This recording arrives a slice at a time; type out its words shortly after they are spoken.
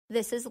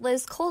This is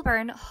Liz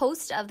Colburn,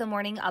 host of The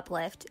Morning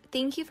Uplift.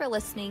 Thank you for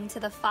listening to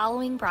the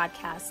following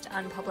broadcast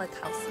on Public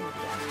House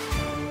Media.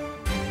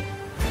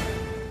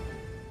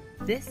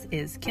 This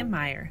is Kim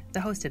Meyer,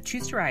 the host of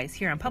Choose to Rise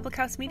here on Public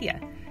House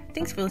Media.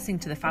 Thanks for listening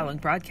to the following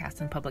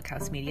broadcast on Public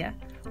House Media.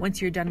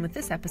 Once you're done with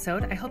this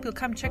episode, I hope you'll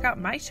come check out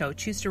my show,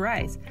 Choose to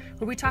Rise,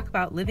 where we talk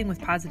about living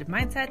with positive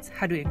mindsets,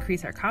 how to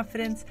increase our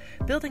confidence,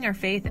 building our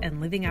faith,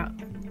 and living out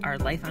our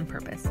life on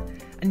purpose.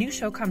 A new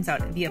show comes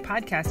out via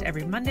podcast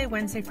every Monday,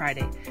 Wednesday,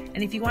 Friday.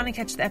 And if you want to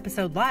catch the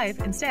episode live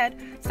instead,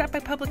 stop by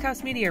Public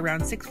House Media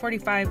around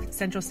 6:45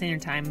 Central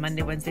Standard Time,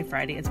 Monday, Wednesday,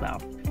 Friday as well.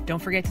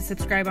 Don't forget to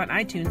subscribe on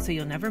iTunes so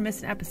you'll never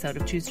miss an episode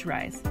of Choose to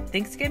Rise.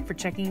 Thanks again for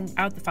checking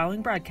out the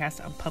following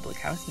broadcast on Public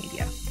House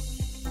Media.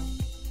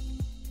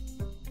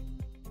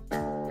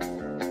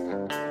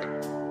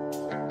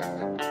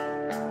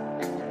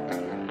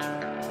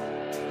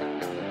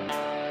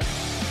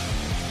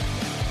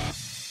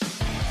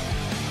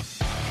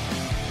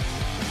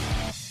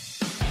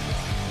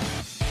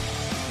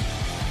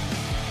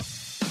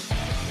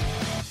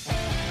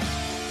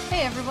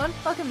 Hey everyone,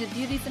 welcome to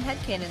Beauties and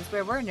Headcanons,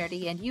 where we're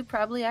nerdy and you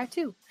probably are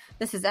too.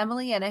 This is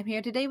Emily and I'm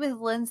here today with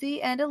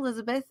Lindsay and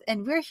Elisabeth,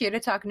 and we're here to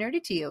talk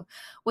nerdy to you.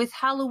 With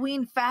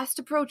Halloween fast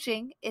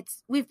approaching,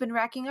 we've been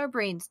racking our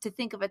brains to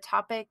think of a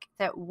topic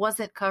that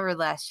wasn't covered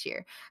last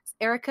year.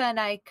 Erica and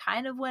I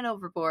kind of went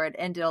overboard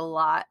and did a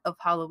lot of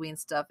Halloween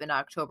stuff in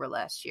October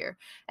last year.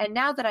 And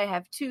now that I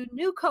have two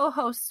new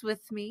co-hosts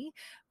with me,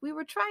 we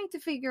were trying to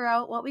figure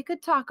out what we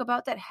could talk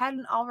about that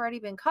hadn't already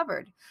been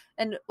covered.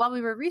 And while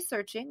we were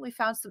researching, we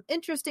found some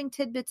interesting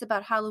tidbits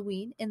about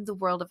Halloween in the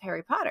world of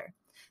Harry Potter.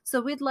 So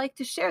we'd like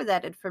to share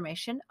that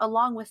information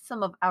along with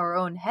some of our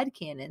own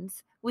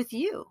headcanons with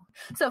you.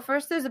 So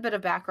first, there's a bit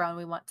of background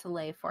we want to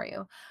lay for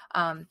you.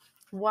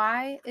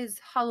 Why is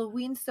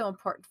Halloween so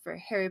important for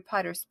Harry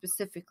Potter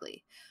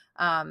specifically?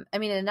 And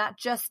not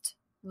just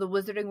the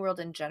wizarding world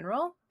in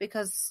general,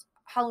 because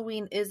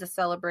Halloween is a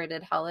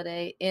celebrated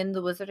holiday in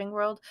the wizarding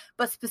world,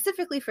 but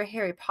specifically for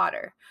Harry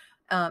Potter.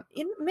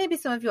 Maybe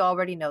some of you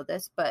already know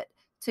this, but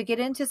to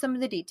get into some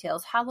of the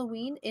details,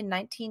 Halloween in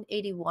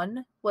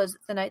 1981 was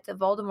the night that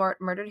Voldemort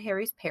murdered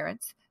Harry's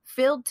parents,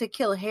 failed to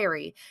kill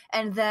Harry,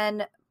 and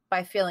then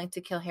by failing to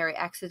kill Harry,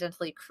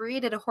 accidentally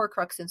created a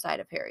Horcrux inside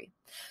of Harry.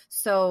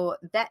 So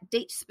that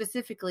date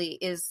specifically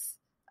is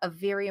a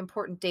very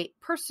important date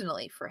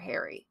personally for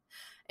Harry.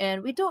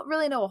 And we don't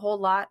really know a whole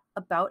lot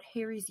about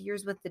Harry's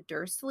years with the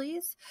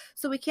Dursleys,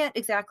 so we can't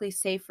exactly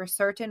say for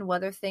certain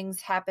whether things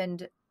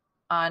happened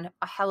on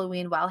a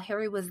Halloween while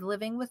Harry was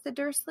living with the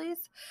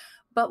Dursleys.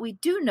 But we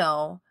do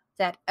know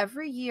that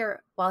every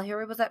year while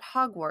Harry was at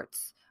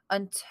Hogwarts,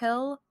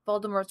 until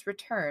Voldemort's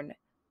return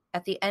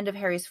at the end of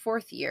Harry's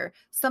fourth year,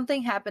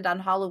 something happened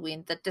on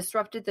Halloween that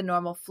disrupted the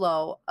normal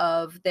flow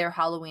of their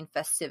Halloween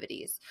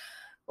festivities.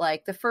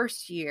 Like the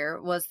first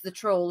year was the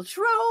troll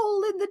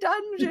in the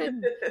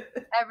dungeon.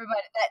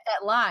 Everybody,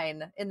 that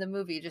line in the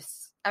movie,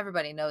 just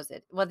everybody knows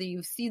it, whether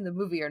you've seen the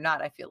movie or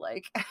not, I feel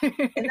like. And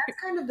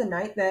that's kind of the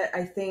night that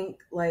I think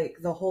like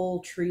the whole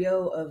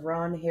trio of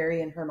Ron,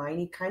 Harry, and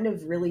Hermione kind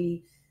of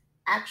really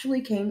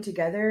actually came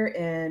together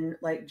and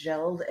like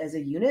gelled as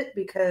a unit,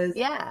 because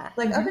up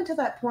until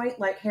that point,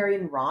 like Harry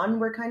and Ron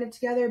were kind of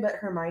together, but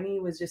Hermione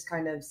was just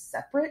kind of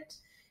separate,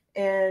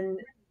 and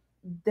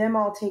them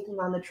all taking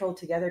on the troll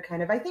together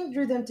kind of, I think,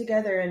 drew them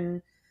together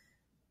and,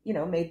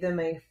 made them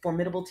a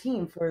formidable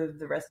team for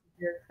the rest of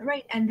the year.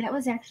 Right. And that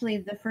was actually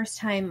the first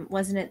time,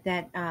 wasn't it,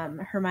 that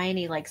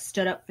Hermione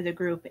stood up for the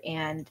group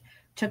and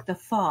took the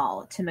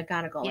fall to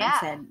McGonagall and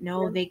said,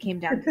 no, they came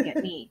down to get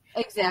me.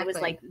 Exactly. And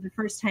it was the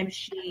first time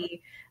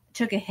she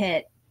took a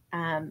hit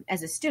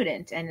as a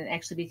student and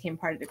actually became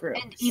part of the group.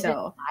 And even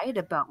lied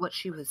about what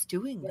she was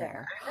doing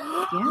there.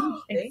 Yeah,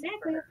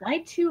 exactly.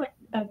 Lied to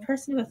a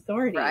person of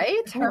authority.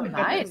 Right?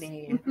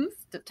 Hermione.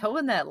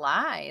 Toeing that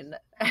line.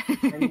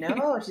 I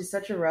know. She's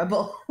such a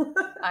rebel.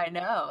 I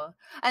know.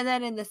 And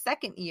then in the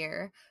second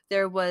year,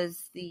 there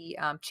was the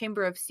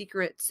Chamber of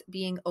Secrets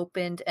being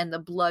opened and the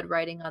blood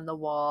writing on the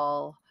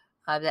wall,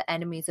 the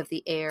enemies of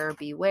the air,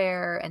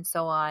 beware, and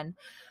so on.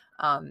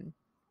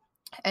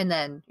 And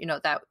then,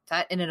 that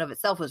in and of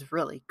itself was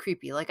really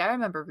creepy. Like, I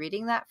remember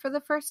reading that for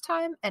the first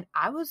time, and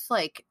I was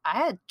like, I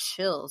had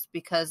chills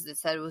because it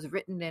said it was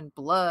written in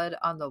blood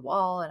on the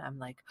wall, and I'm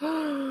like,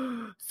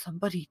 oh,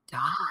 somebody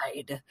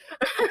died.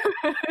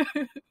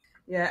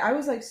 Yeah, I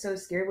was so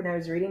scared when I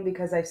was reading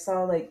because I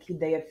saw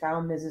they had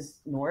found Mrs.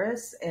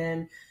 Norris,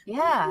 and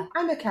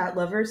I'm a cat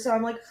lover, so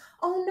I'm like,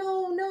 oh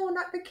no,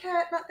 not the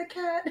cat.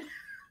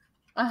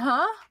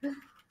 Uh-huh.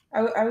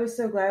 I was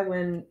so glad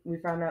when we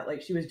found out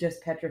she was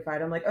just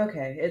petrified. I'm like,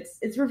 okay,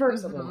 it's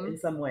reversible in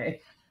some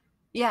way.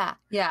 Yeah.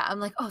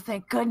 I'm like, oh,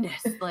 thank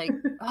goodness.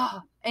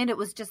 And it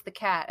was just the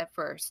cat at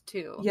first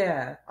too.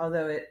 Yeah,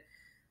 although it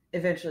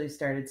eventually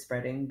started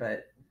spreading,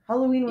 but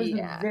Halloween was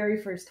the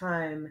very first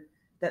time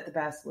that the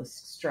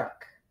basilisk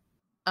struck.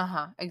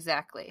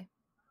 Exactly.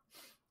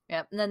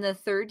 Yep. And then the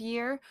third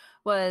year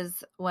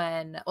was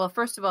when,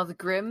 first of all, the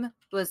Grim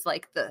was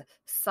the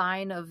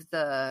sign of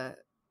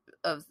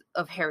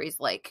Harry's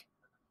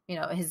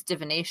his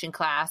divination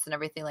class and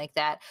everything like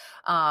that.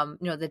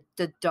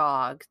 The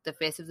dog, the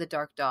face of the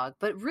dark dog.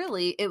 But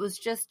really, it was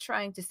just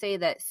trying to say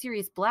that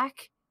Sirius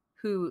Black,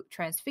 who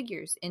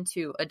transfigures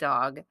into a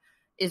dog,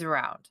 is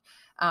around.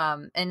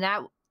 And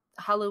that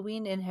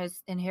Halloween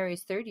in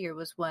Harry's third year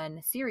was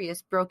when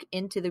Sirius broke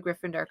into the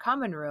Gryffindor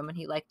common room and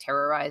he like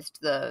terrorized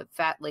the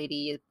fat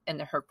lady in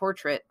her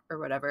portrait or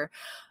whatever.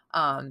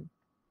 And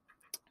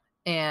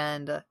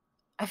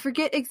I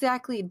forget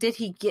exactly,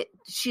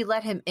 she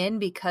let him in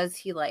because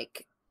he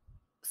like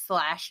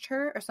slashed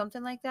her or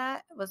something like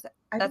that?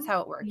 That's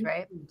how it worked,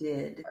 right? He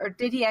did. Or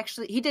did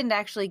he didn't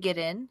actually get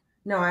in?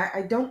 No,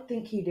 I don't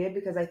think he did,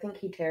 because I think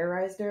he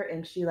terrorized her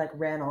and she like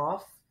ran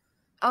off.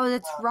 Oh,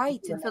 that's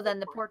right. And so then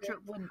the portrait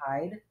wouldn't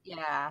hide.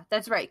 Yeah,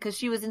 that's right, because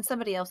she was in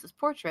somebody else's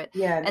portrait.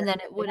 Yeah, and then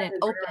it wouldn't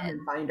open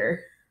and find her.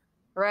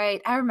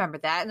 Right, I remember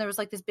that. And there was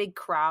like this big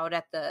crowd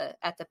at the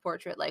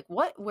portrait, like,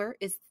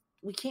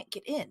 we can't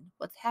get in.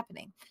 What's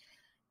happening?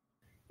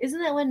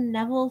 Isn't that when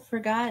Neville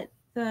forgot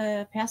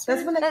the password?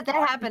 That's when that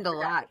happened a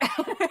lot.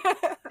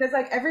 Because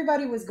like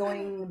everybody was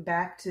going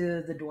back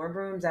to the dorm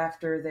rooms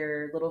after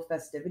their little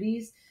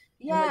festivities.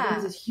 Yeah, and, like, there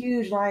was this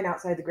huge line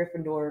outside the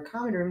Gryffindor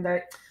common room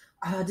that,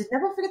 did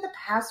Neville forget the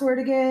password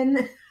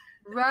again?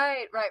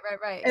 Right.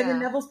 And then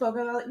Neville spoke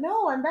up, like,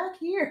 no, I'm back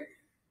here.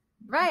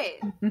 Right.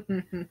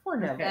 Poor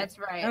Neville. That's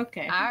right.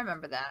 Okay. I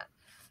remember that.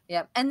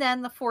 Yep. And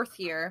then the fourth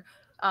year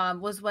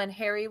was when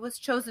Harry was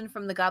chosen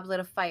from the Goblet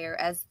of Fire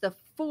as the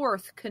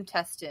fourth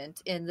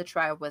contestant in the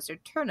Triwizard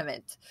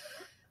Tournament.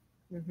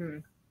 Mm-hmm.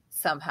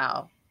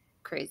 Somehow.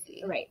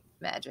 Crazy. Right.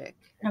 Magic.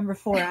 Number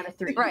 4 out of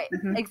 3. Right.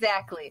 Mm-hmm.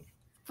 Exactly.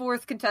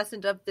 Fourth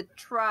contestant of the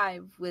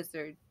Triwizard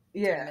Tournament.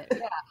 Yeah.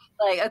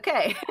 Like,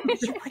 okay. You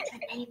should put your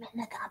name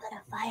in the Goblet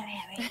of Fire,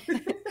 Harry.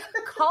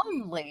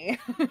 Calmly.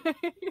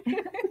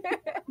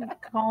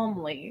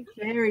 Calmly.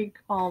 Very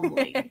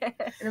calmly.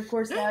 And of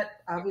course,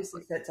 that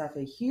obviously sets off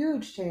a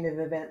huge chain of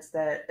events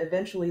that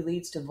eventually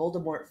leads to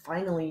Voldemort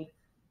finally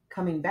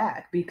coming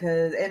back.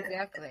 Because,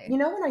 exactly.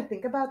 When I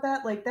think about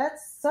that, like,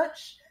 that's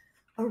such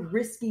a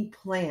risky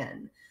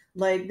plan.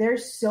 Like,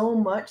 there's so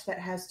much that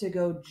has to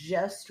go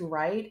just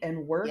right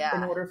and work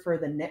in order for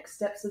the next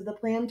steps of the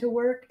plan to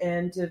work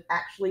and to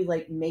actually,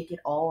 like, make it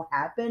all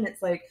happen.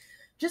 It's like,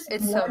 just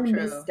one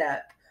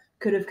misstep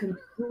could have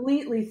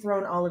completely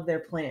thrown all of their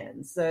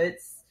plans. So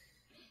it's,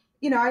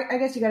 I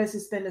guess you got to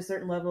suspend a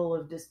certain level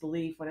of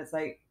disbelief when it's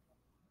like,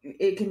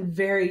 it can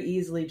very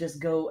easily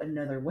just go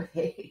another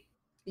way.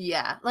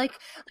 Yeah, like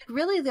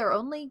really, their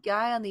only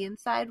guy on the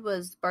inside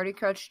was Barty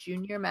Crouch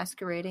Jr.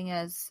 masquerading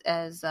as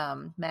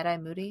Mad-Eye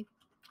Moody.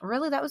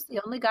 Really, that was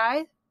the only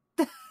guy.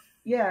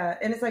 Yeah,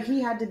 and it's like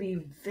he had to be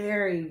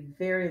very,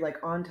 very like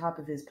on top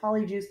of his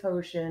polyjuice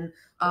potion,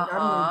 not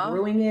only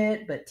brewing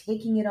it but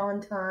taking it on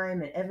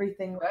time and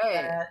everything like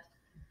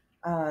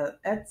that.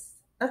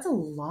 That's a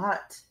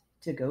lot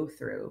to go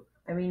through.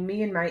 I mean,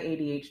 me and my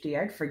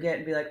ADHD, I'd forget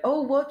and be like,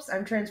 "Oh, whoops!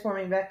 I'm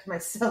transforming back to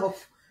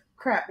myself."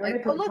 Crap, where did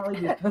I put the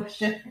polyjuice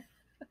potion?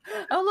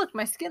 Oh, look,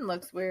 my skin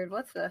looks weird.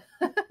 What's the...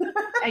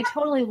 I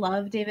totally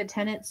love David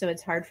Tennant, so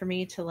it's hard for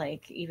me to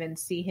like even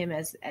see him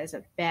as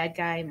a bad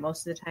guy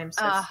most of the time.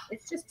 So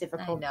it's just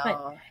difficult. I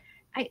know.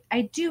 But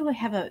I do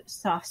have a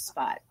soft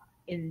spot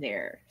in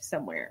there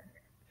somewhere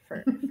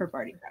for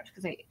Barty Crouch,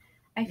 because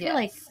I feel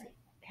like,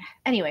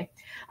 anyway,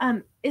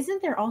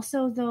 isn't there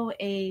also though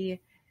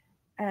a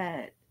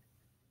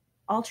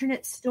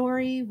alternate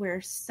story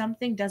where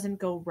something doesn't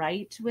go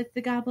right with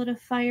the Goblet of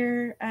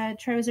Fire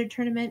Triwizard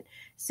Tournament?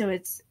 So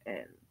it's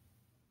I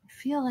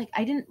feel like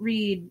I didn't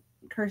read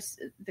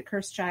the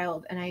Cursed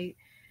Child, and I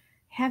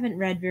haven't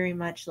read very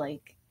much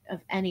like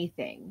of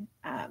anything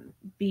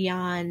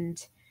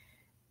beyond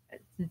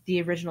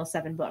the original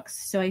 7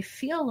 books. So I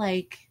feel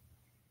like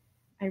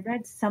I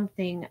read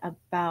something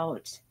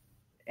about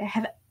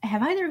have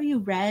either of you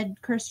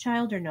read Cursed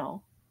Child or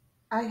no?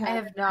 I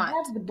have not. I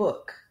have the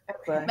book.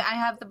 But I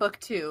have the book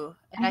too.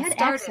 And I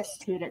had access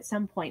to it at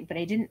some point, but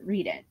I didn't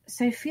read it.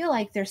 So I feel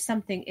like there's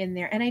something in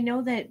there. And I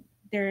know that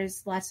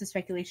there's lots of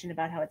speculation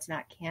about how it's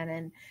not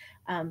canon.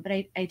 But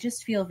I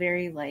just feel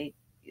very like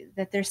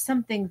that there's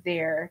something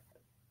there.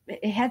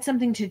 It had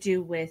something to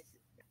do with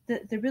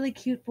the really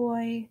cute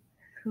boy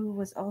who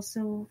was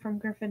also from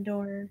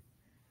Gryffindor.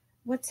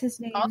 What's his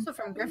name? Also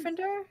from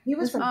Gryffindor? He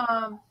was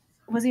from...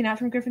 was he not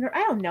from Gryffindor?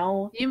 I don't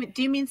know.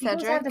 Do you mean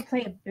Cedric?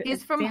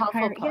 He's from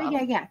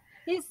Hufflepuff. Yeah.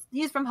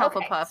 He's from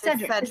Hufflepuff.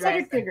 Okay.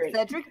 Cedric Diggory.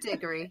 Cedric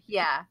Diggory,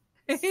 yeah.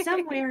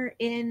 Somewhere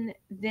in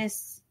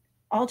this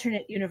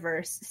alternate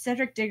universe,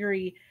 Cedric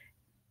Diggory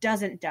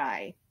doesn't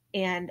die.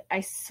 And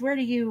I swear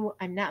to you,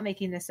 I'm not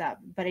making this up,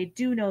 but I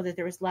do know that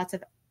there was lots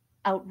of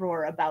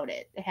outroar about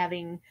it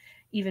having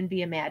even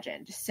be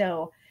imagined.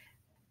 So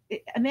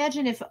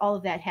imagine if all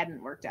of that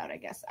hadn't worked out, I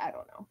guess. I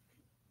don't know.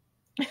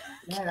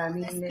 Yeah, I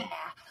mean,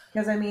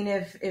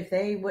 because if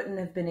they wouldn't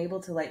have been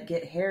able to like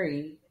get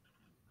Harry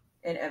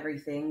and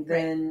everything,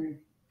 then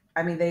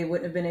they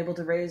wouldn't have been able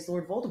to raise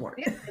Lord Voldemort.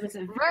 It was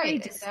a very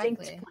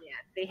distinct plan.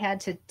 They had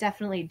to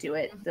definitely do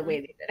it the way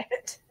they did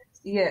it.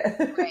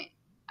 Yeah. Right.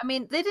 I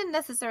mean, they didn't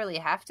necessarily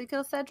have to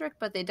kill Cedric,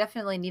 but they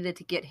definitely needed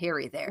to get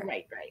Harry there.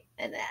 Right.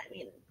 And I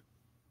mean,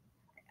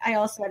 I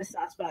also had a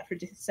soft spot for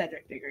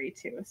Cedric Diggory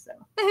too. So,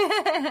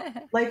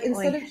 like,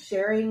 instead of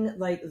sharing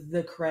like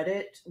the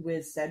credit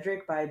with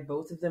Cedric by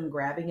both of them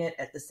grabbing it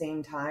at the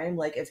same time,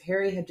 like if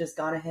Harry had just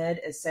gone ahead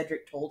as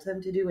Cedric told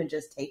him to do and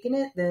just taken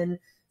it, then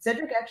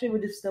Cedric actually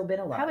would have still been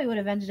alive. Probably would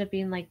have ended up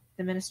being like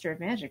the Minister of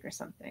Magic or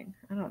something.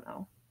 I don't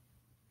know.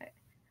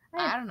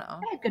 I don't know.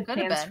 I had good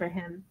plans for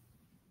him.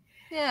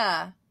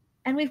 Yeah.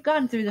 And we've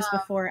gone through this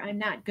before. I'm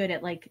not good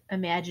at like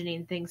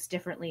imagining things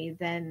differently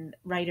than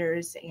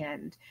writers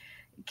and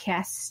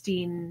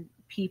casting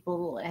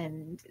people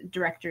and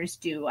directors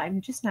do.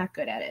 I'm just not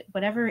good at it.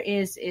 Whatever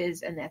is,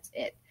 and that's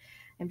it.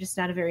 I'm just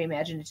not a very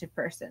imaginative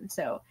person.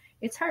 So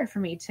it's hard for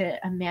me to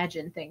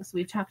imagine things.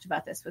 We've talked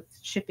about this with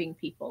shipping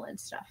people and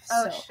stuff.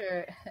 Oh, so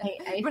sure.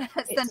 We're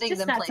not sending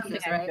them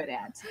places, right?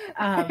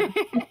 I'm good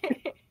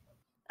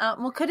at.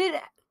 Well,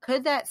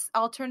 could that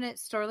alternate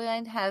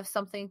storyline have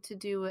something to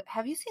do with...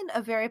 Have you seen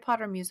a Harry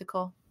Potter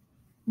musical?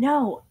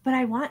 No, but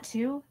I want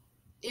to.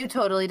 You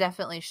totally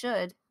definitely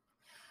should.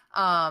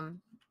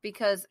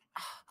 Because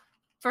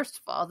first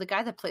of all, the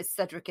guy that plays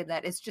Cedric in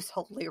that is just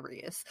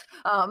hilarious.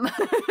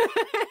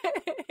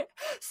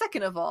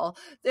 Second of all,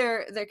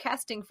 their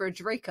casting for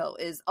Draco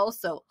is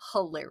also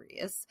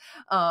hilarious.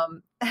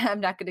 I'm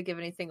not going to give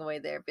anything away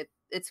there, but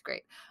it's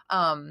great.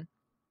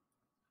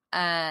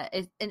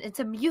 It's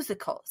a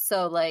musical,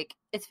 so like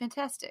it's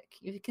fantastic.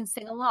 You can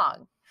sing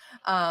along.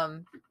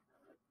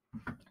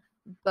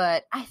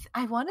 But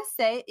I want to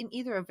say in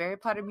either a Harry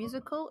Potter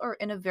musical or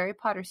in a Harry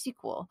Potter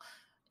sequel,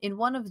 in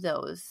one of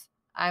those,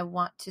 I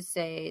want to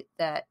say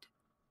that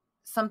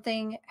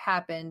something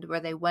happened where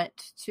they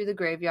went to the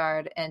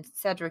graveyard and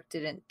Cedric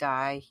didn't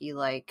die. He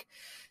I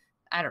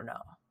don't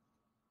know.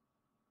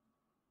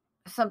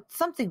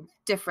 Something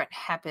different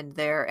happened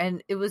there,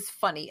 and it was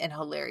funny and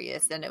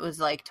hilarious, and it was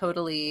like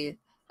totally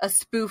a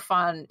spoof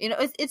on,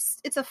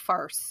 it's a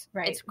farce.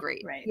 Right. It's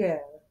great. Right.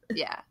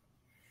 Yeah.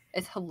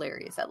 It's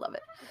hilarious. I love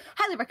it.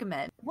 Highly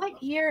recommend.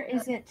 What year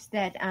is it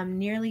that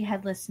Nearly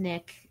Headless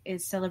Nick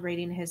is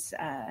celebrating his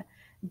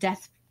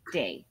death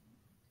day,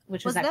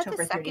 which was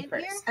October 31st?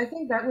 Year? I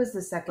think that was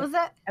the second. Was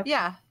that? Okay.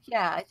 Yeah,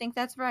 I think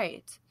that's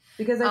right.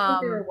 Because I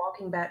think they were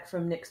walking back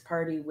from Nick's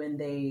party when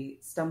they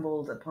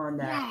stumbled upon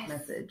that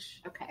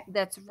message. Okay.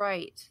 That's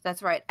right.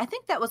 I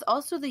think that was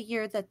also the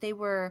year that they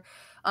were,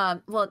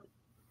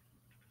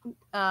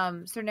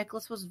 Sir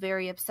Nicholas was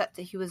very upset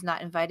that he was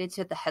not invited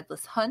to the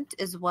Headless Hunt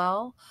as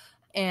well.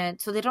 And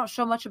so they don't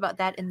show much about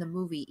that in the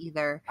movie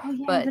either. Oh,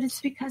 yeah, but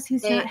it's because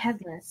he's not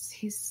headless.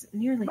 He's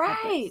nearly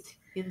headless.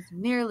 He was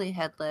nearly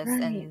headless,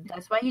 and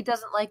that's why he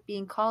doesn't like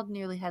being called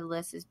nearly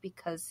headless, is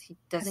because he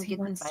doesn't get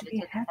invited to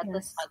the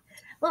Headless Hunt.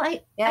 Well,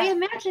 I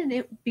imagine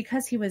it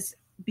because he was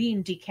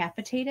being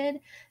decapitated.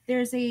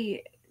 There's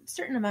a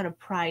certain amount of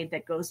pride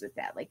that goes with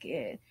that. Like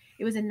it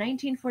was in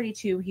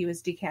 1942 he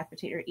was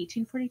decapitated, or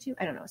 1842,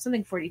 I don't know,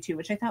 something 42,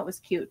 which I thought was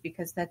cute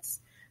because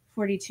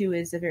 42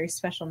 is a very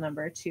special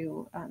number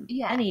to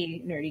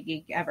any nerdy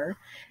geek ever.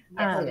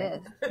 Yes,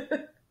 it is.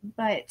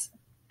 But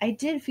I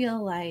did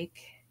feel like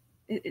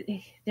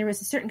there was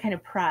a certain kind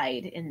of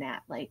pride in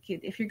that. Like,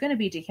 if you're going to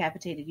be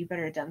decapitated, you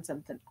better have done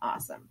something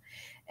awesome.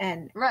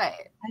 And I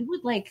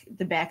would like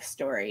the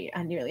backstory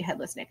on Nearly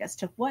Headless Nick as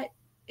to what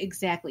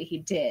exactly he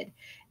did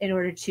in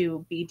order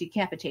to be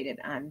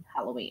decapitated on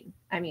Halloween.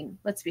 I mean,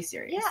 let's be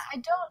serious.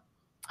 Yeah,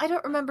 I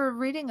don't remember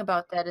reading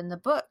about that in the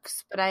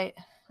books, but I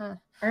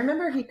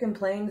remember he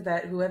complained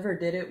that whoever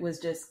did it was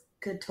just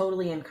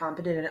totally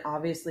incompetent and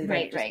obviously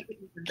right.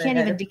 Can't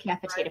even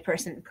decapitate a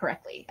person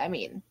correctly. I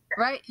mean,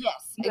 right?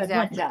 Yes,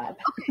 exactly. One job.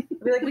 Okay.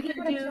 Like, we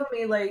can tell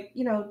me, like,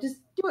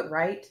 just do it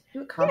right,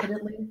 do it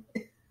competently.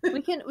 Yeah.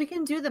 we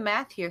can do the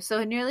math here.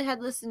 So Nearly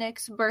Headless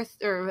Nick's birth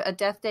or a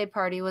death day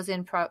party was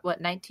in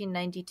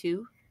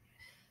 1992.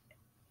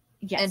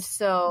 Yes. And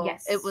so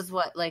it was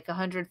like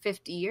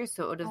 150 years.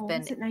 So it would have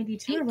been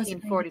 92 or was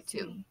it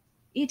 1842.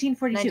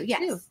 1842. 92.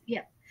 Yes.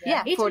 Yep.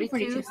 Yeah,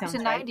 42 to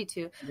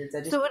 92. Right.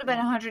 So it would have been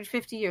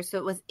 150 years. So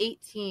it was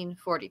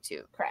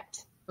 1842.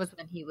 Correct. Was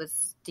when he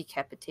was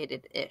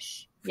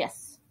decapitated-ish.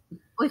 Yes.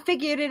 We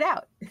figured it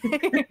out.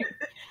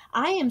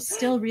 I am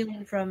still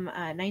reeling from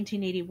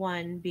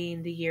 1981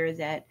 being the year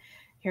that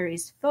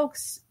Harry's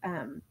folks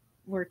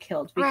were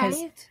killed,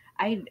 because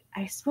I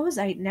suppose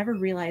I never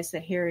realized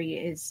that Harry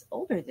is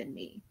older than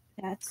me.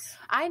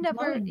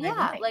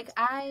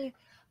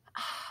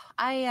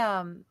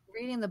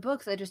 Reading the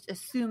books, I just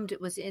assumed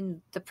it was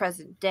in the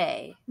present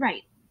day.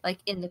 Right. Like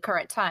in the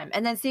current time.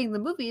 And then seeing the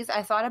movies,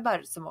 I thought about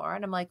it some more,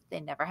 and I'm like, they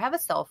never have a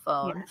cell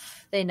phone.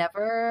 Yes. They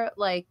never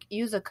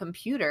use a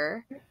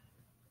computer.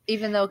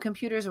 Even though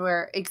computers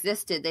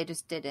existed, they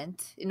just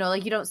didn't. You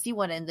don't see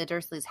one in the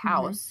Dursleys'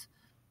 house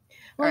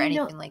or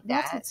anything like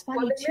that. That's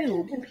funny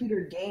too.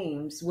 Computer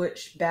games,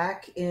 which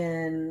back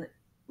in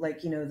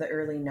the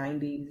early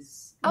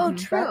 90s. Oh,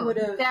 true.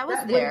 That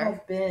would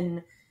have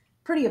been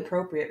pretty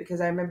appropriate, because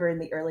I remember in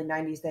the early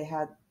 90s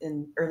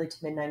early to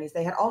mid 90s,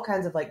 they had all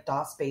kinds of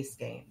DOS based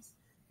games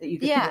that you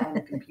could play on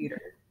the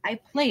computer. I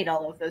played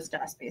all of those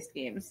DOS-based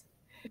games.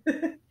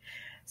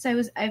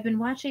 So I've been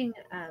watching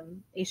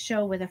a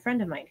show with a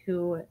friend of mine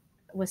who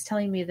was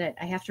telling me that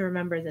I have to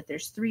remember that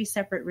there's 3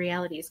 separate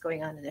realities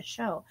going on in the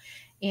show.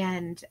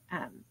 And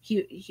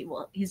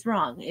he's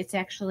wrong. It's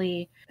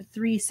actually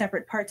 3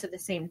 separate parts of the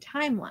same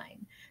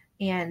timeline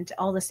and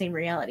all the same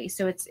reality.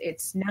 So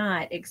it's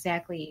not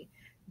exactly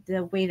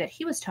the way that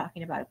he was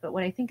talking about it. But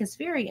what I think is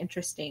very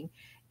interesting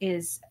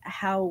is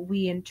how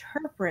we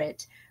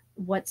interpret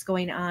what's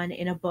going on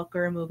in a book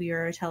or a movie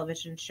or a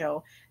television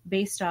show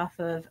based off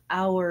of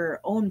our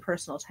own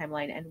personal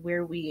timeline and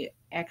where we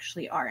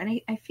actually are.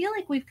 And I feel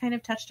like we've kind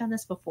of touched on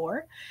this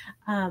before,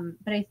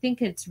 but I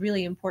think it's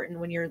really important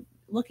when you're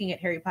looking at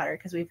Harry Potter,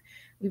 because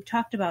we've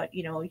talked about,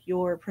 you know,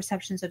 your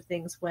perceptions of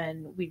things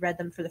when we read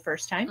them for the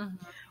first time,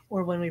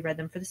 or when we read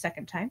them for the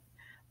second time,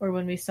 or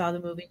when we saw the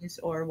movies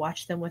or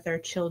watched them with our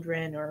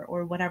children,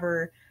 or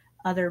whatever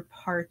other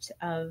part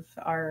of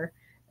our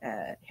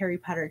Harry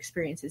Potter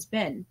experience has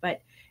been.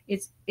 But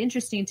it's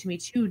interesting to me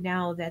too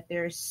now that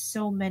there's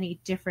so many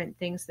different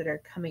things that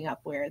are coming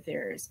up, where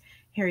there's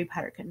Harry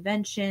Potter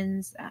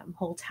conventions,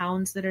 whole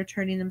towns that are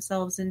turning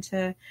themselves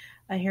into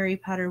a Harry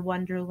Potter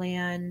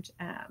wonderland,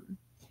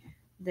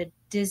 the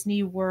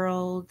Disney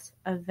World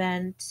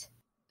event,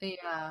 the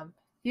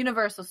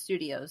Universal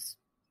Studios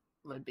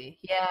would be.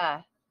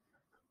 Yeah.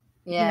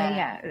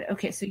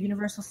 Okay, so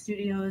Universal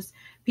Studios,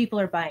 people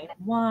are buying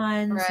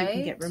wands. Right? You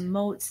can get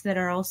remotes that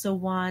are also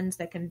wands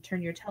that can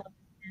turn your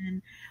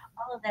television,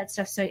 all of that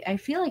stuff. So I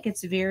feel like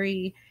it's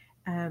very,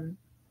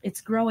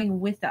 it's growing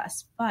with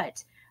us.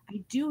 But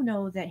I do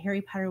know that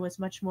Harry Potter was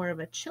much more of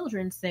a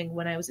children's thing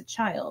when I was a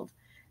child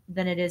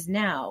than it is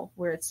now,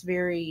 where it's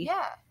very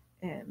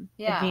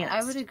advanced.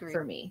 I would agree.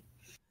 For me.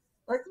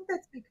 Well, I think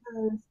that's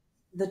because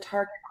the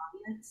target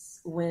audience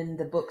when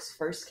the books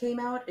first came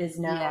out is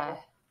now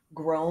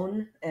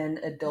grown and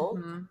adult.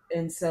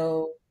 And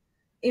so,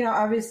 you know,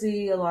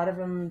 obviously a lot of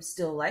them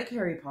still like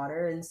Harry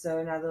Potter, and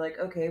so now they're like,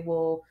 okay,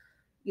 well,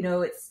 you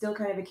know, it's still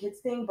kind of a kid's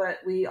thing, but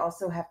we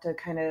also have to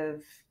kind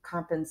of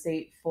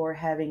compensate for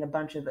having a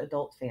bunch of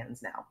adult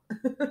fans now.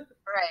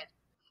 Right.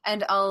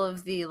 And all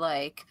of the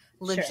like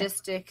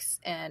logistics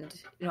and,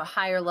 you know,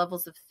 higher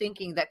levels of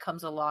thinking that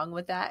comes along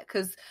with that,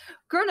 because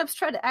grown-ups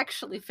try to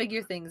actually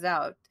figure things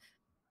out.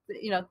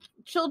 You know,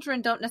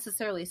 children don't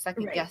necessarily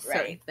second guess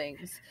certain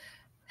things.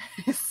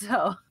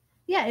 So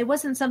yeah, it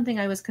wasn't something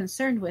I was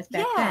concerned with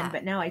back then,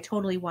 but now I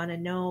totally want to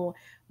know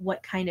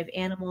what kind of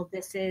animal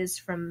this is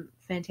from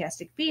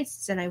Fantastic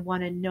Beasts, and I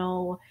want to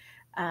know,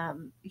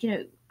 you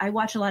know, I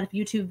watch a lot of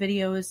YouTube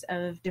videos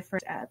of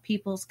different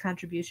people's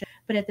contribution,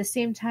 but at the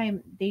same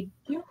time, they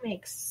do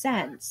make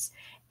sense.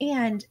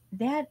 And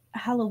that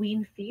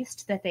Halloween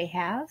feast that they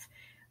have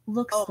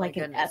looks like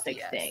an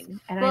epic thing,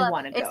 and I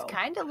want to go. It's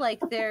kind of like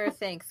their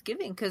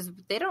Thanksgiving, because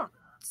they don't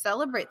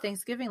celebrate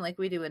Thanksgiving like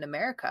we do in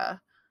America.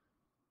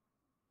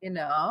 You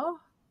know?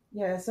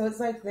 Yeah, so it's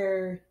like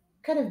their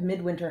kind of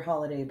midwinter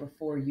holiday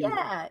before you.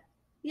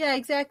 Yeah,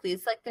 exactly.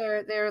 It's like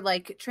they're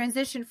like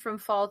transition from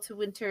fall to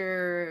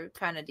winter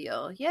kind of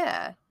deal.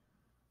 Yeah.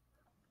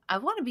 I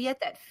want to be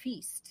at that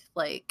feast.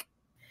 Like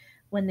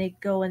when they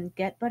go and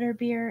get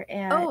butterbeer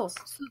and so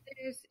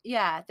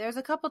there's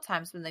a couple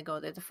times when they go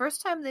there. The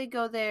first time they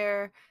go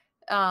there,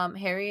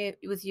 Harry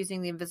was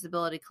using the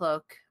invisibility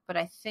cloak, but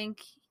I think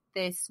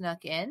they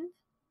snuck in.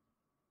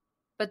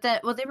 But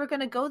then they were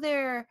gonna go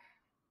there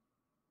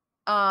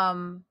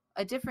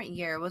a different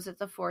year. Was it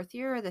the 4th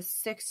year or the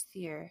 6th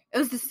year? It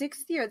was the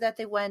 6th year that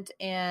they went,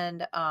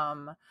 and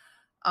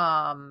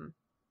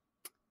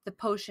the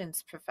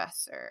potions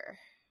professor,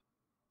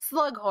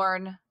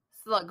 Slughorn,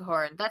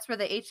 that's where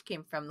the H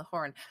came from, the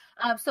horn.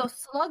 So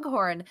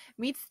Slughorn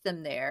meets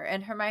them there,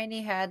 and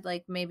Hermione had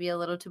like maybe a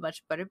little too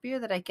much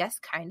butterbeer that I guess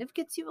kind of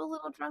gets you a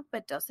little drunk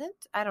but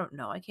doesn't. I don't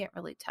know, I can't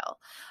really tell.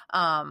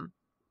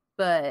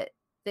 But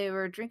they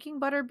were drinking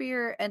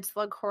butterbeer, and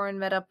Slughorn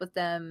met up with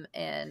them,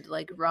 and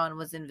like Ron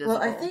was invisible.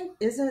 Well, I think,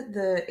 isn't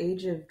the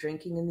age of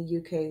drinking in the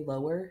UK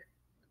lower?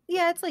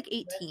 Yeah, it's like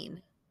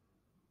 18.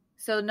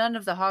 So none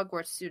of the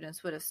Hogwarts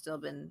students would have still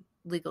been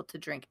legal to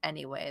drink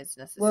anyways,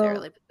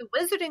 necessarily. But the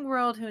Wizarding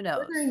World, who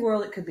knows? Wizarding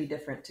World, it could be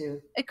different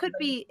too. It could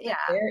be,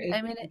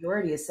 I mean,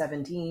 majority is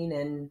 17,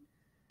 and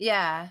you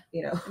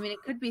know, I mean,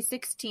 it could be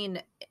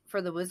 16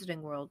 for the Wizarding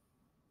World,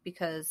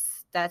 because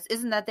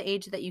isn't that the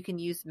age that you can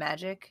use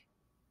magic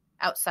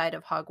outside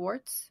of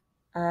Hogwarts?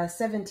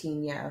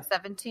 17, yeah.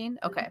 17?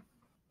 Okay.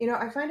 You know,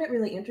 I find it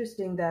really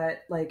interesting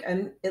that, like,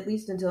 at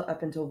least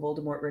up until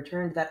Voldemort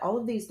returned, that all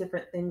of these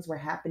different things were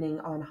happening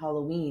on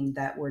Halloween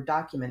that were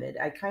documented.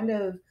 I kind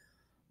of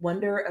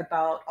wonder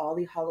about all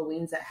the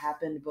Halloweens that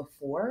happened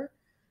before,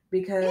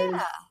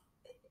 because,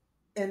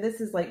 and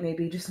this is like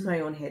maybe just my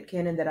own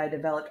headcanon that I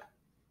developed.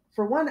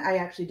 For one, I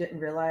actually didn't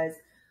realize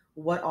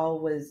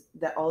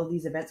that all of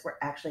these events were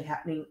actually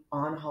happening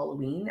on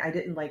Halloween. I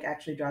didn't like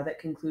actually draw that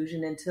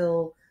conclusion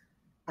until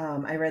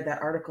I read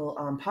that article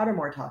on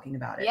Pottermore talking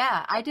about it.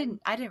 Yeah, I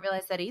didn't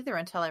realize that either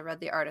until I read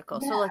the article.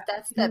 Yeah. So like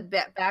that's the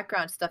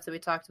background stuff that we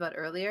talked about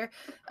earlier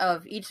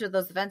of each of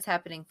those events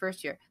happening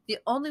first year. The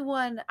only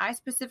one I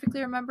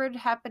specifically remembered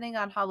happening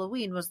on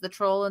Halloween was the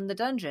troll in the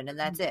dungeon, and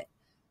that's it.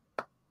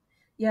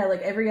 Yeah,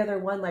 like every other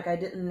one, like I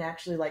didn't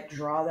actually like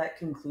draw that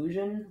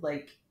conclusion,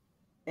 like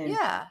and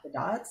the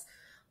dots.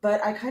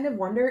 But I kind of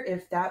wonder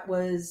if that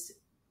was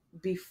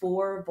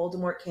before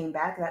Voldemort came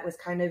back. That was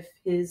kind of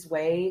his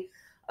way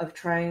of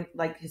trying,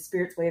 like his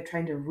spirit's way of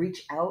trying to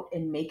reach out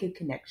and make a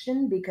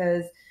connection,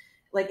 because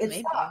like it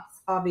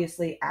stops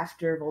obviously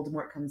after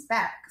Voldemort comes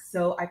back.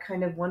 So I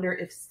kind of wonder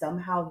if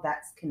somehow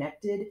that's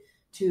connected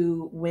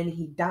to when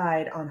he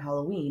died on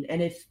Halloween.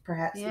 And if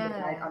perhaps he would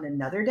have died on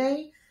another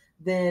day,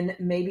 then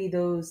maybe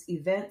those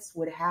events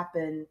would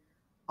happen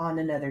on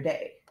another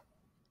day.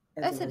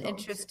 That's an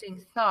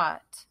interesting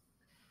thought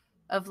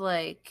of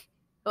like,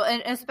 well,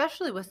 and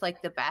especially with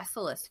like the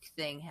basilisk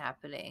thing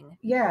happening.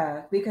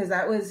 Yeah, because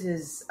that was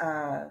his,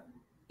 a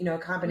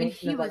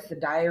combination of like the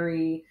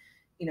diary,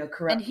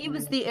 corruption. And he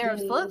was the heir of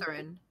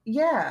Slytherin.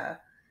 Yeah.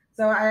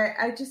 So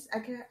I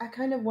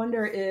kind of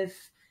wonder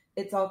if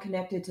it's all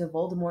connected to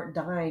Voldemort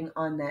dying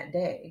on that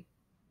day.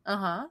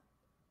 Uh-huh.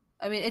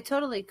 I mean, it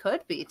totally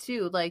could be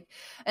too. Like,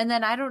 and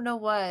then I don't know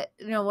what,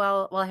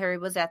 while Harry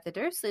was at the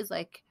Dursleys,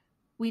 like,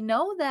 we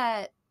know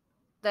that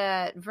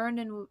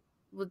Vernon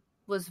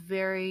was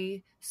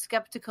very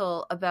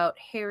skeptical about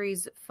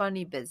Harry's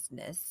funny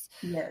business.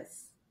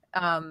 Yes.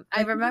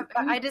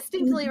 I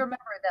distinctly remember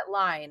that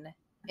line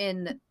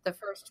in the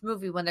first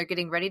movie when they're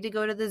getting ready to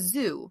go to the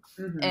zoo,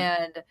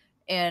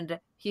 and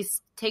he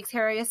takes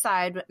Harry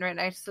aside right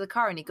next to the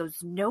car, and he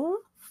goes, "No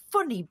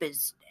funny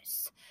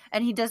business,"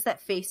 and he does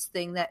that face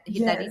thing that he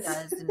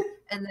does,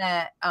 and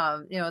that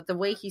the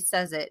way he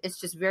says it, it's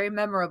just very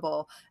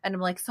memorable. And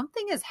I'm like,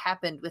 something has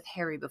happened with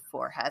Harry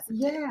before,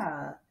 hasn't it?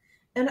 Yeah.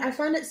 And I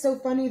find it so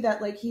funny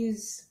that like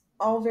he's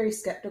all very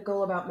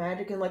skeptical about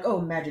magic and like,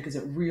 oh, magic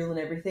isn't real and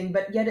everything,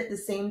 but yet at the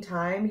same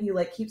time he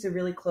like keeps a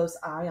really close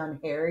eye on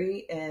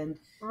Harry and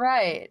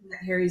that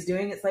Harry's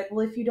doing. It's like,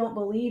 well, if you don't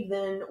believe,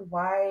 then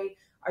why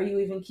are you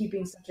even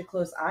keeping such a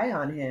close eye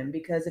on him?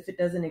 Because if it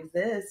doesn't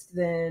exist,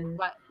 then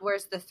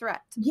where's the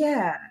threat?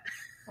 Yeah.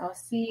 Oh,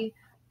 see,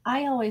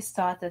 I always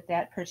thought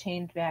that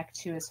pertained back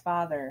to his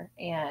father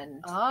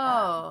and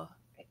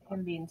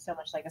him being so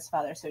much like his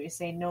father. So you're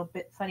saying no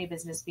funny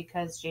business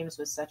because James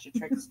was such a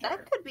trickster.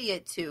 That could be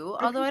it too.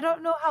 Although I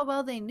don't know how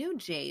well they knew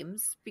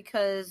James,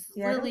 because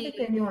Lily, I don't think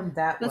they knew him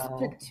that well.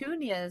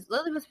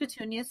 Lily was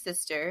Petunia's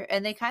sister,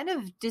 and they kind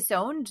of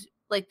disowned,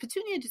 like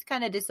Petunia just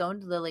kind of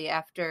disowned Lily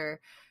after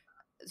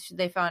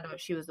they found out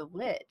she was a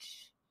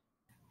witch.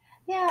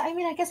 Yeah, I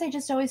mean, I guess I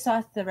just always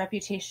thought the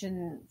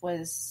reputation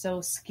was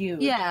so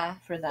skewed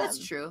for them.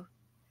 That's true.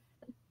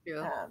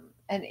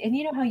 And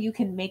you know how you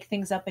can make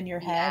things up in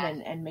your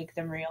head and make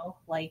them real?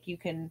 Like you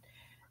can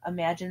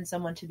imagine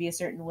someone to be a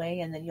certain way,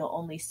 and then you'll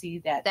only see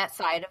that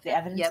side of the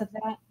evidence of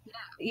that.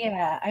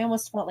 Yeah, I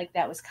almost felt like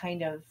that was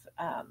kind of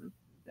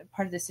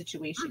part of the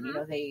situation.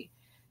 Mm-hmm. They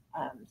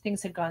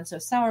things had gone so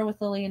sour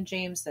with Lily and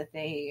James that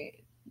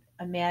they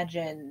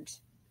imagined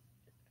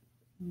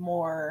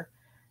more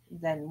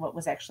than what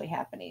was actually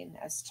happening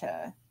as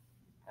to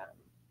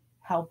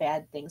how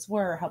bad things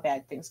were, how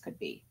bad things could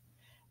be.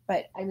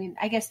 But I mean,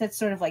 I guess that's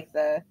sort of like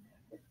the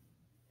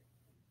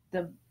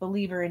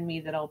believer in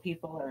me that all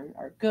people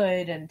are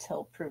good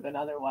until proven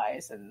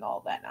otherwise and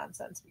all that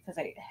nonsense, because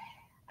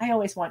I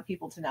always want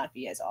people to not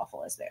be as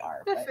awful as they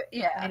are. But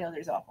I know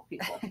there's awful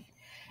people.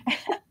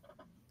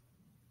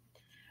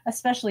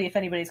 Especially if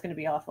anybody's going to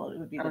be awful, it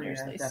would be the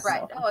Dursleys.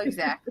 Right. Oh,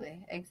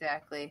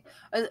 exactly.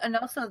 And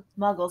also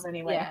Muggles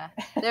anyway. Yeah.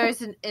 There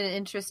is an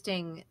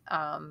interesting,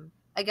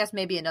 I guess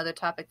maybe another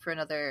topic for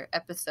another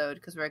episode,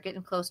 because we're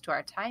getting close to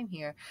our time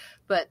here.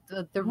 But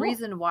the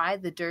reason why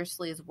the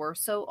Dursleys were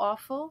so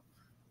awful,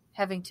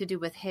 having to do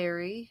with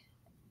Harry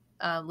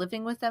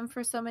living with them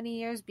for so many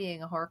years,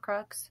 being a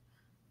Horcrux.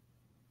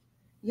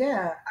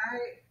 Yeah,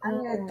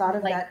 I had thought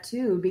of that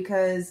too,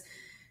 because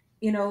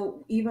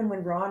even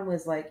when Ron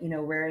was like,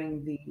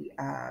 wearing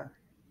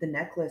the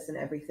necklace and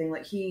everything,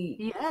 like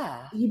he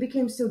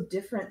became so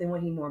different than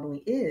what he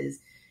normally is.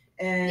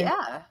 And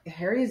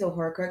Harry's a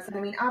Horcrux. And I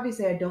mean,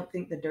 obviously I don't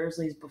think the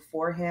Dursleys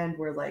beforehand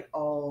were like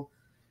all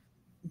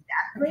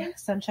that great.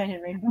 Sunshine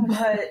and rainbows.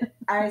 But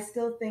I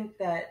still think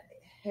that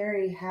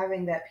Harry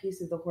having that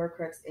piece of the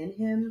Horcrux in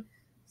him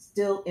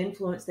still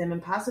influenced them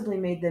and possibly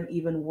made them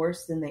even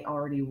worse than they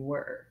already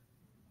were.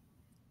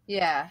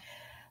 Yeah.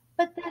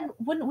 But then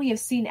wouldn't we have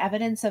seen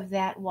evidence of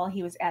that while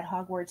he was at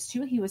Hogwarts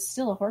too? He was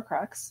still a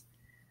Horcrux.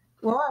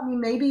 Well, I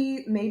mean,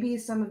 maybe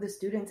some of the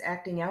students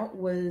acting out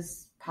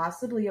was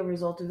possibly a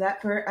result of that.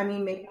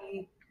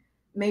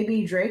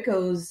 Maybe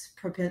Draco's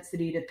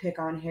propensity to pick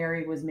on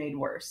Harry was made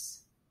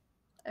worse.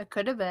 It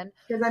could have been.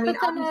 Because, I mean,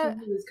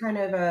 obviously he was kind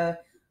of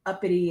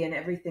uppity and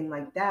everything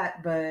like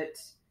that, but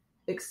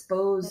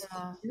exposed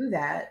to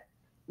that,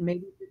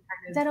 maybe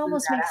that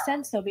almost makes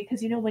sense, though,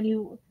 because,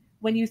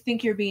 when you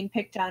think you're being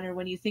picked on or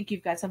when you think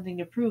you've got something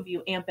to prove,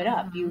 you amp it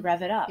up, you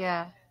rev it up.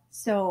 Yeah.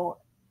 So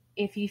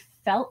if you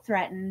felt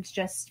threatened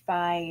just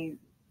by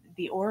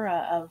the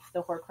aura of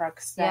the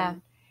Horcrux,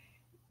 then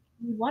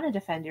you want to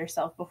defend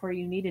yourself before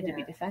you needed to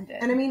be defended.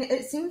 And I mean,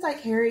 it seems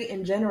like Harry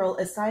in general,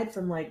 aside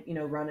from like,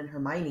 Ron and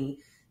Hermione,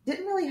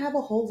 didn't really have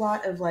a whole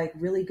lot of like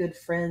really good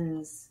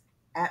friends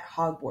at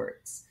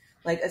Hogwarts.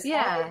 Like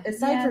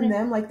aside from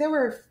them, like there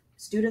were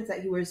students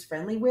that he was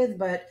friendly with,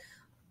 but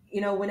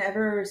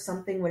whenever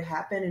something would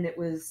happen and it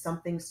was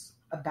something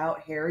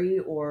about Harry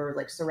or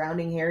like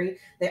surrounding Harry,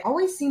 they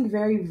always seemed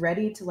very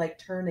ready to like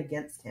turn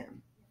against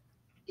him.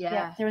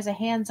 Yeah, there was a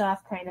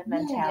hands-off kind of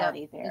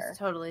mentality there. It's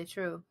totally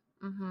true.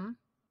 Mm-hmm.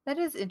 That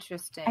is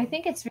interesting. I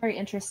think it's very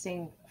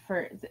interesting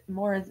for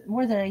more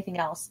than anything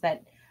else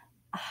that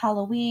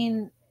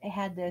Halloween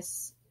had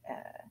this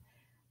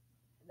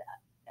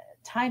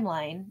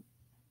timeline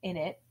in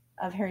it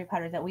of Harry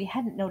Potter that we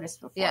hadn't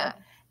noticed before. Yeah.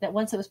 That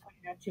once it was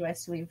pointed out to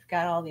us, we've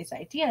got all these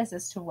ideas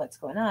as to what's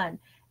going on.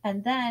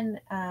 And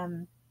then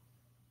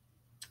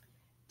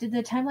did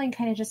the timeline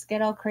kind of just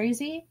get all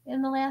crazy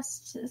in the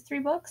last 3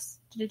 books?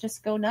 Did it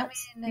just go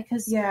nuts?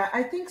 Yeah,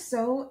 I think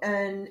so.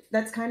 And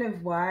that's kind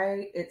of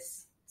why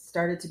it's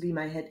started to be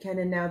my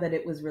headcanon now that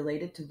it was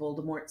related to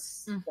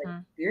Voldemort's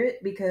spirit,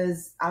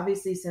 because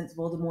obviously since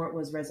Voldemort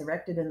was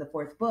resurrected in the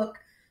 4th book,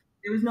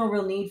 there was no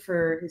real need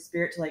for his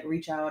spirit to like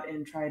reach out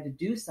and try to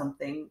do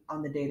something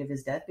on the date of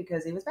his death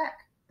because he was back.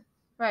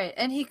 Right.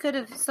 And he could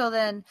have, so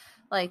then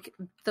like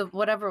the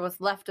whatever was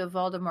left of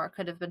Voldemort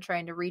could have been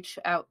trying to reach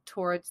out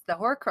towards the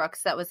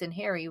Horcrux that was in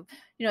Harry.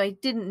 He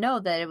didn't know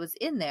that it was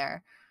in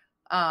there.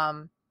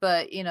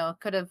 But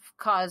could have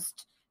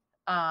caused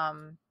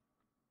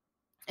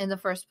in the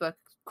first book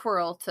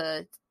Quirrell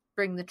to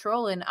bring the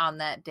troll in on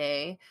that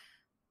day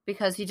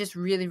because he just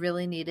really,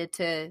 really needed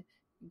to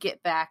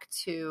get back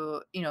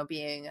to,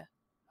 being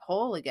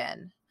whole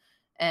again.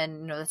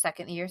 And, the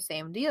second year,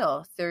 same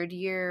deal. Third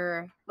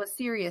year was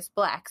Sirius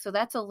Black. So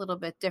that's a little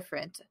bit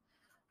different.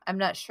 I'm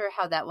not sure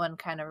how that one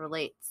kind of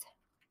relates.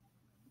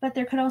 But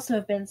there could also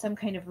have been some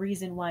kind of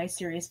reason why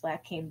Sirius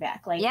Black came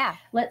back. Like,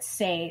 let's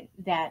say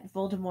that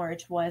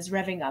Voldemort was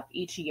revving up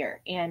each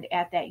year. And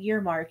at that year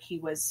mark, he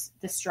was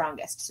the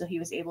strongest. So he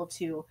was able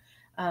to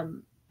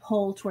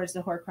pull towards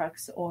the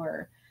Horcrux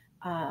or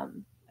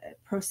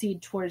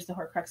proceed towards the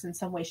Horcrux in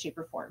some way, shape,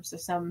 or form. So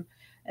some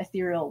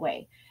ethereal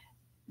way.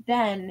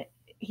 Then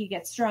he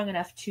gets strong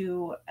enough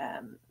to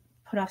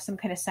put off some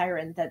kind of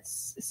siren that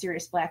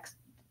Sirius Black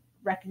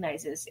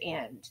recognizes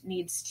and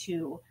needs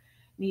to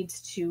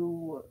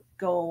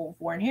go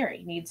warn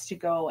Harry, needs to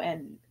go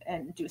and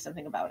do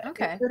something about it.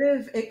 Okay.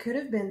 It could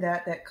have been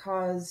that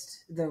caused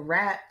the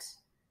rat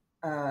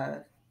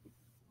to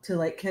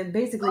like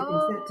basically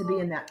consent to be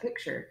in that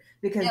picture,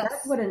 because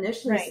that's what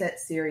initially set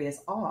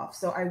Sirius off.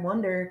 So I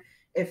wonder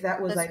if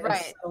that was a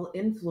subtle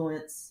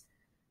influence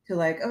to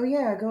like, oh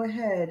yeah, go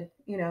ahead,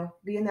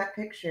 be in that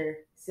picture.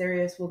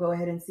 Sirius will go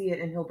ahead and see it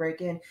and he'll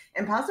break in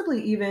and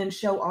possibly even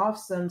show off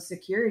some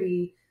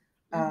security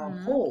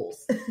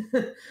holes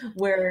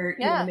where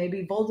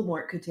maybe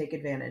Voldemort could take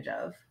advantage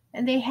of.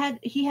 And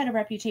he had a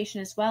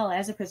reputation as well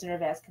as a prisoner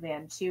of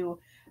Azkaban to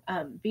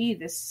be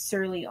this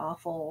surly,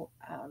 awful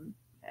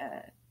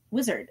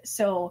wizard.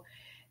 So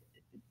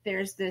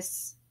there's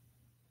this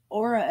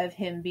aura of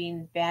him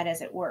being bad,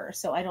 as it were.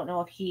 So I don't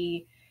know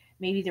if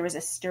maybe there was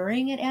a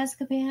stirring at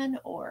Azkaban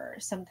or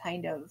some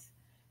kind of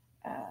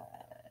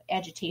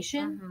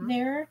agitation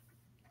there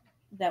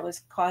that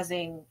was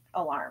causing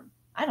alarm.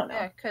 I don't know.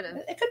 Yeah, it could have.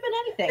 It could have been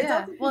anything.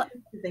 Yeah. Well,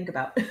 to think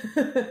about.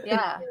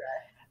 Yeah.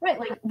 Right.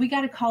 Like we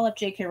got to call up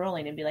J.K.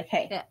 Rowling and be like,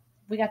 hey,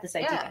 we got this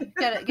idea.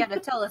 Yeah. Gotta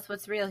tell us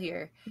what's real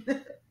here.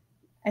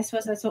 I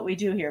suppose that's what we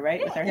do here,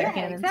 right? With our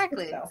headcanons.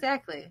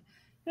 Exactly.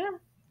 Yeah.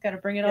 Got to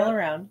bring it all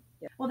around.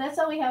 Yeah. Well, that's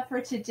all we have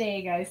for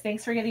today, guys.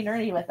 Thanks for getting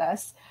nerdy with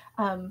us.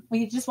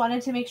 We just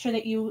wanted to make sure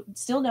that you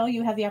still know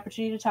you have the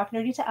opportunity to talk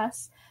nerdy to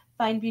us.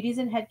 Find Beauties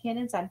and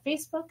Headcanons on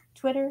Facebook,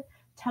 Twitter,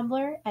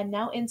 Tumblr, and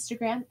now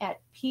Instagram at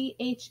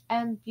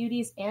PHM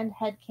Beauties and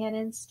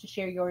Headcanons to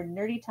share your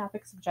nerdy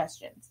topic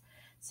suggestions.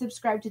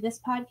 Subscribe to this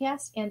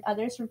podcast and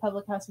others from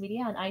Public House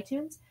Media on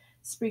iTunes,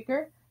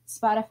 Spreaker,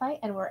 Spotify,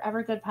 and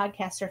wherever good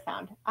podcasts are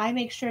found. I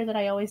make sure that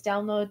I always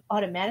download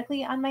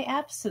automatically on my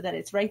app so that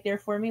it's right there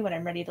for me when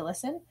I'm ready to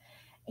listen.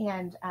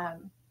 And I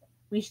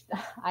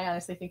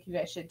honestly think you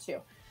guys should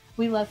too.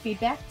 We love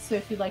feedback, so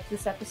if you liked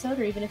this episode,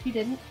 or even if you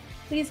didn't,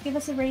 please give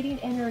us a rating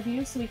and a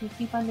review so we can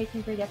keep on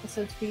making great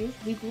episodes for you.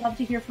 We'd love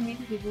to hear from you.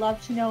 We'd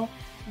love to know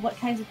what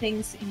kinds of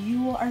things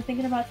you are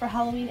thinking about for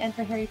Halloween and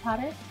for Harry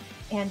Potter.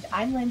 And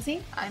I'm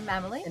Lindsay. I'm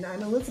Emily. And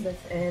I'm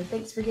Elisabeth. And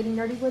thanks for getting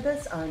nerdy with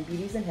us on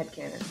Beauties and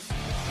Headcanons.